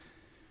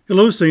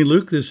Hello, St.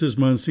 Luke. This is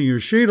Monsignor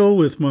Shadle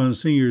with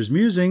Monsignor's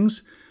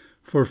Musings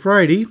for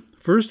Friday,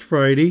 First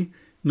Friday,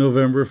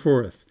 November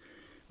 4th. I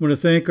want to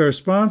thank our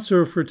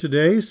sponsor for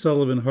today,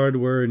 Sullivan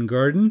Hardware and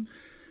Garden.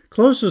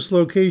 Closest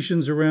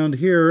locations around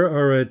here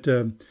are at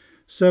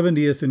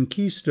 70th and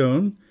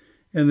Keystone,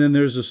 and then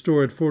there's a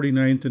store at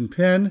 49th and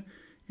Penn,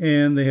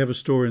 and they have a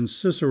store in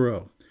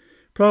Cicero.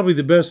 Probably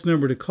the best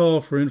number to call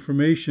for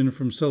information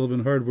from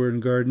Sullivan Hardware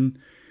and Garden,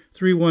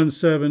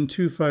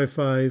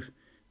 317-255-9230.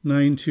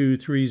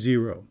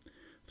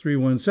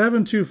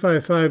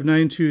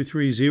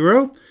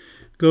 317-255-9230.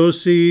 Go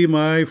see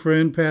my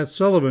friend Pat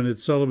Sullivan at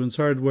Sullivan's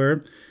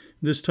Hardware.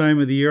 This time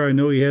of the year, I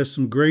know he has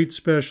some great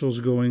specials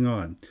going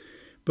on.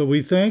 But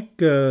we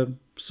thank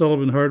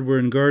Sullivan Hardware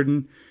and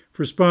Garden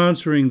for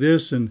sponsoring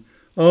this and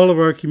all of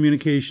our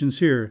communications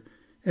here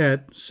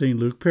at St.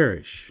 Luke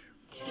Parish.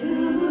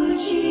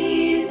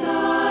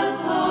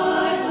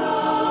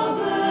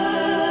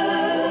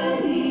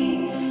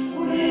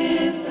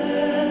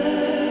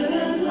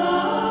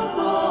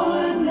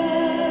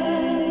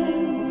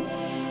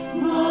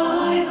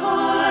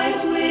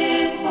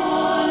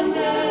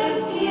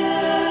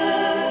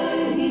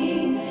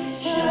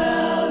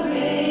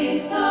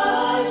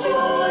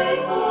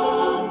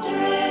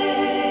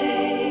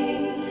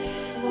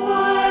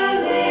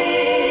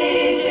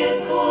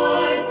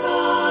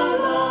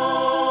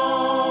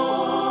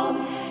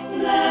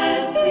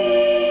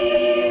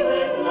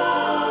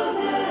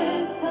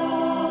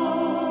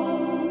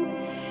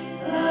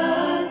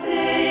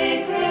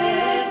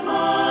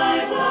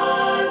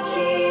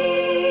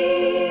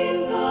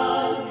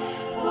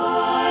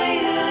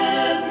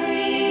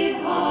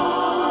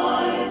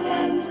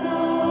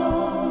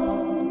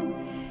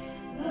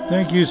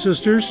 Thank you,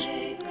 sisters.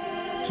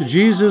 To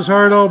Jesus'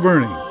 heart all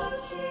burning.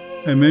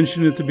 I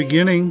mentioned at the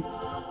beginning,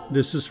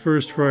 this is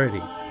First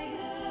Friday,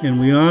 and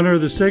we honor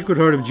the Sacred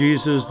Heart of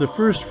Jesus the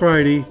first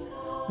Friday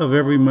of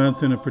every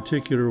month in a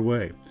particular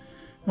way.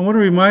 I want to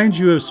remind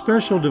you of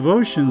special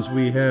devotions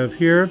we have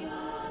here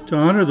to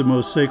honor the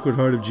most Sacred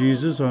Heart of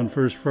Jesus on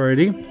First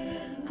Friday.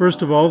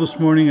 First of all, this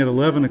morning at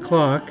 11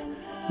 o'clock,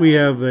 we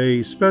have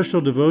a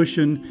special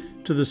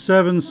devotion to the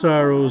Seven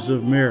Sorrows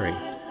of Mary.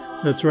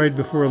 That's right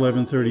before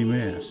 11:30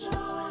 Mass.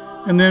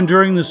 And then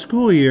during the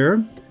school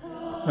year,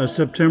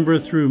 September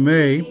through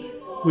May,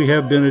 we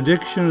have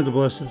Benediction of the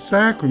Blessed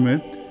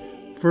Sacrament,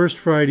 first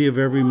Friday of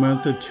every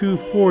month at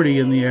 2:40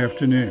 in the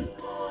afternoon.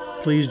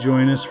 Please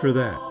join us for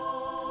that.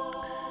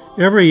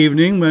 Every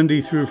evening,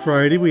 Monday through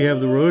Friday, we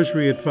have the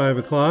Rosary at 5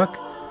 o'clock,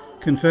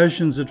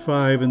 Confessions at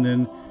 5, and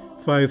then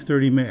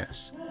 5:30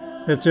 Mass.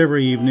 That's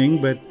every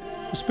evening, but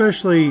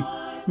especially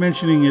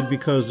mentioning it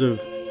because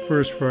of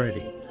First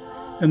Friday.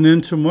 And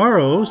then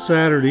tomorrow,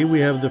 Saturday,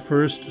 we have the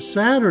first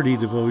Saturday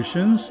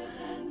devotions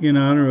in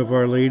honor of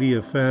Our Lady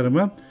of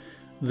Fatima.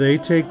 They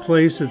take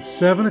place at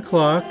 7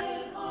 o'clock,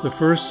 the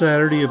first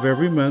Saturday of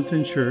every month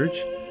in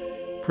church.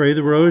 Pray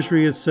the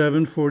Rosary at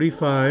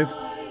 7:45,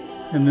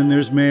 and then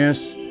there's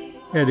Mass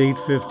at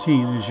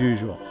 8:15 as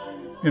usual.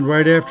 And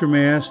right after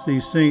Mass,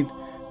 the St.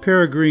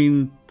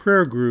 Peregrine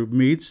Prayer Group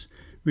meets.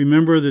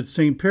 Remember that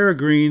St.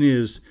 Peregrine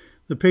is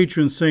the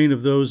patron saint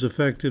of those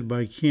affected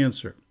by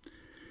cancer.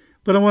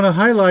 But I want to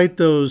highlight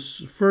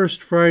those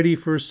First Friday,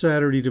 First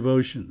Saturday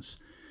devotions.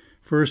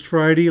 First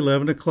Friday,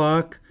 11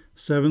 o'clock,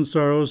 Seven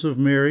Sorrows of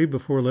Mary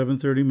before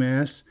 11:30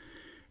 Mass.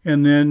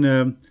 And then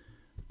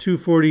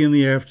 2:40 in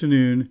the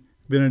afternoon,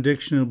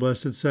 Benediction of the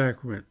Blessed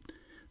Sacrament.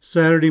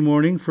 Saturday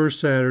morning, First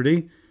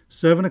Saturday,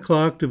 7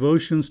 o'clock,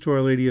 devotions to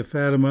Our Lady of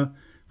Fatima,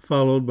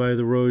 followed by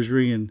the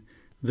Rosary and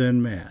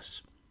then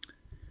Mass.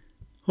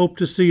 Hope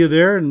to see you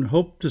there and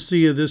hope to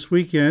see you this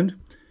weekend.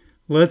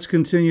 Let's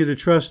continue to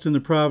trust in the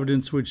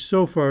providence which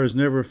so far has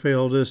never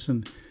failed us,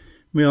 and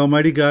may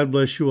Almighty God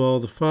bless you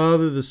all, the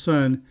Father, the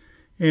Son,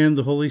 and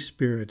the Holy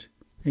Spirit.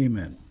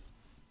 Amen.